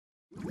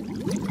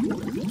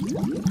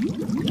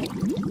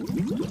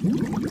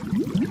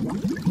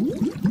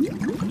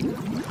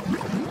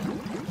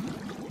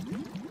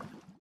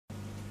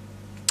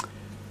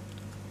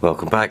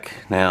Welcome back.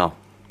 Now,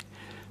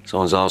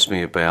 someone's asked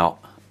me about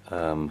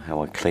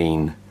how I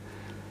clean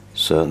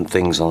certain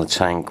things on the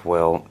tank.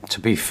 Well,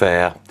 to be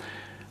fair,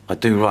 I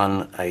do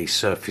run a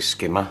surface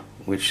skimmer,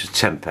 which is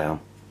 £10,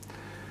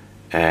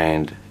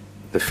 and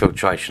the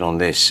filtration on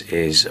this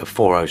is a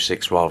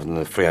 406 rather than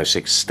the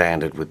 306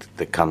 standard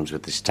that comes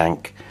with this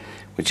tank,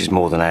 which is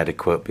more than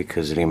adequate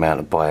because of the amount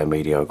of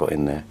biomedia I got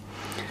in there.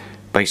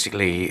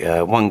 Basically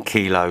 1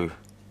 kilo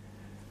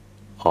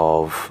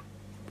of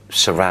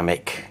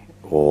ceramic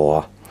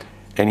or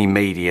any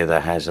media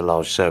that has a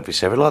large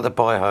surface area, like the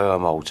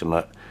Biohome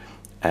Ultimate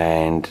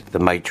and the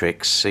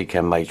Matrix,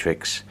 Seachem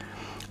Matrix,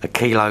 a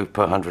kilo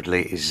per 100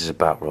 litres is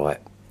about right.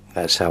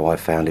 That's how I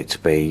found it to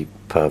be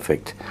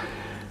perfect.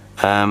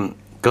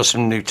 Got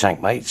some new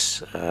tank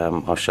mates.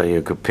 I'll show you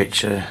a good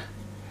picture.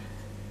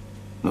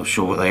 Not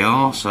sure what they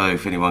are, so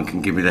if anyone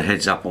can give me the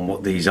heads up on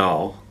what these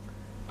are.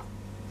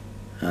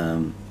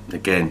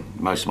 Again,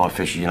 most of my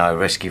fish, you know,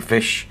 rescue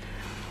fish.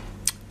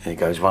 There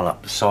goes one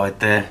up the side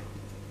there.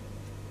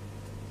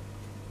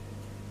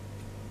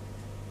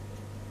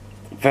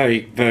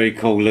 Very, very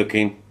cool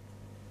looking.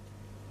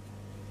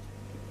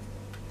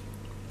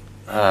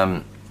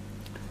 There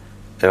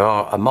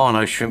are a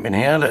Amano shrimp in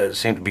here that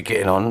seem to be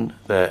getting on.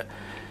 That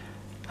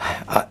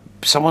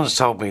someone's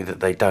told me that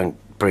they don't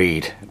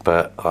breed,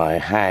 but I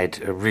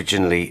had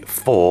originally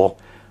 4.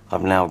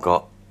 I've now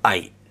got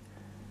 8,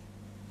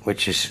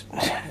 which is,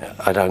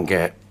 I don't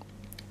get.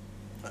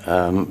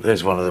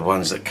 There's one of the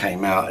ones that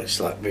came out. It's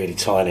like really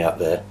tiny up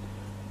there.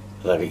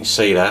 I don't know if you can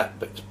see that,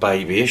 but it's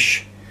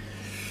babyish.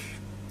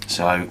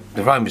 So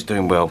the Roma's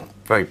doing well.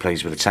 Very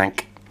pleased with the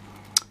tank.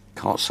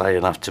 Can't say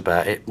enough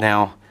about it.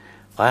 Now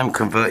I am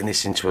converting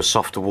this into a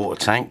softer water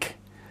tank,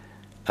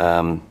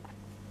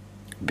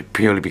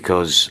 purely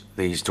because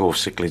these dwarf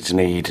cichlids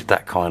need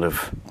that kind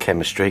of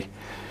chemistry.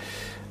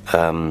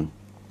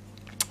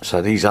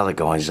 So these other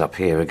guys up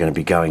here are going to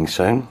be going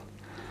soon.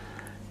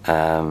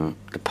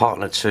 The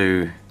partner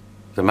to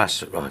the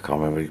master, I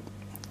can't remember,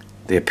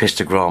 the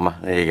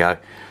Epistogramma, there you go.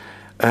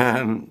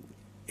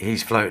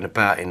 He's floating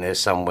about in there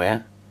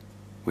somewhere.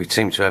 We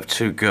seem to have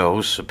 2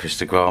 girls,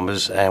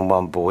 Epistogrammas, and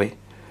 1 boy,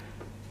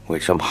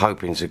 which I'm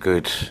hoping is a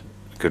good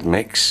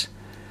mix.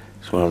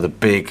 It's one of the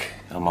big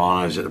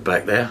Amanos at the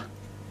back there.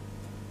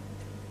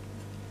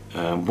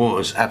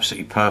 Water's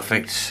absolutely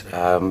perfect.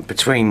 I've got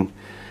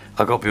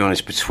to be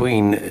honest,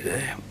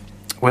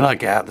 when I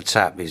get out the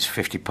tap is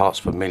 50 parts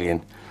per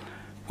million.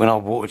 When I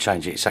water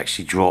change it, it's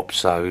actually dropped,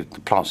 so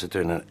the plants are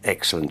doing an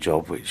excellent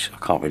job, which I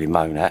can't really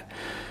moan at.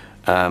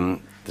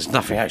 There's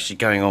nothing actually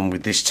going on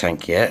with this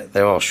tank yet.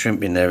 There are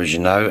shrimp in there, as you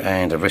know,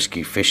 and a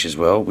rescue fish as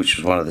well, which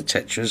was one of the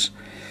tetras.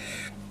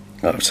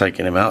 I've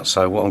taken him out,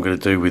 so what I'm going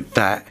to do with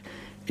that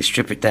is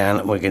strip it down,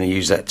 and we're going to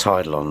use that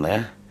tidal on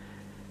there.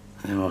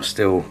 There are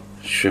still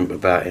shrimp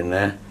about in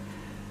there.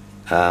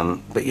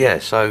 But yeah,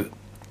 so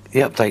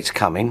the update's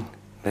coming.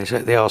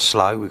 They are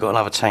slow. We've got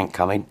another tank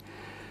coming,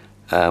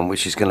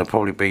 which is going to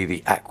probably be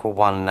the Aqua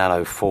 1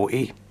 Nano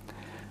 40.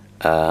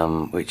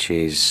 Which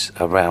is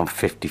around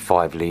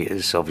 55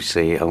 litres.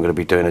 Obviously I'm going to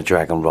be doing a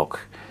Dragon Rock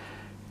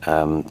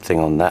thing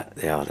on that.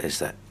 Yeah, there's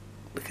that.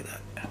 Look at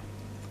that.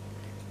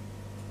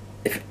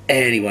 If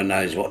anyone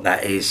knows what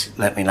that is,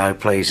 let me know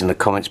please in the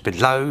comments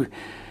below.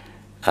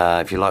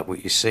 If you like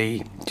what you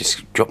see,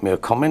 just drop me a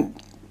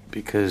comment,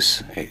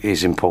 because it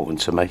is important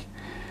to me.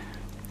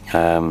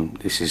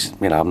 This is,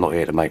 you know, I'm not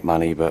here to make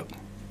money, but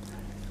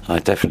I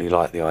definitely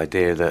like the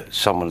idea that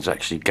someone's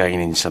actually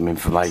gaining some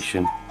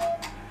information.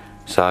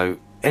 So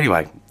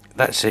anyway,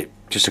 that's it.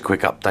 Just a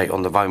quick update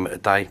on the Roma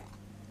today.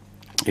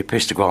 The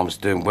Epistogram's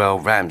doing well.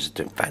 Rams are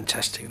doing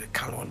fantastic. The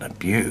colour on them,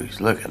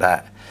 beauties. Look at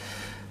that.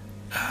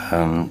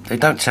 They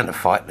don't tend to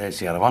fight. There's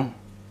the other one.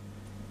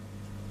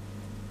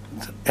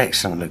 It's an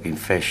excellent looking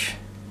fish.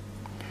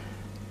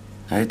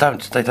 They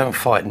don't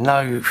fight.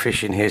 No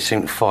fish in here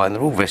seem to fight, and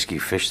they're all rescue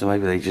fish, so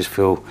maybe they just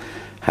feel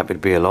happy to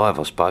be alive,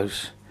 I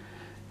suppose.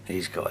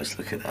 These guys,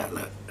 look at that.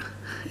 Look.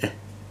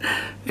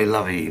 They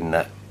love eating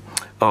that.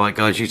 Alright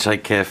guys, you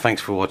take care.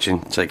 Thanks for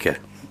watching. Take care.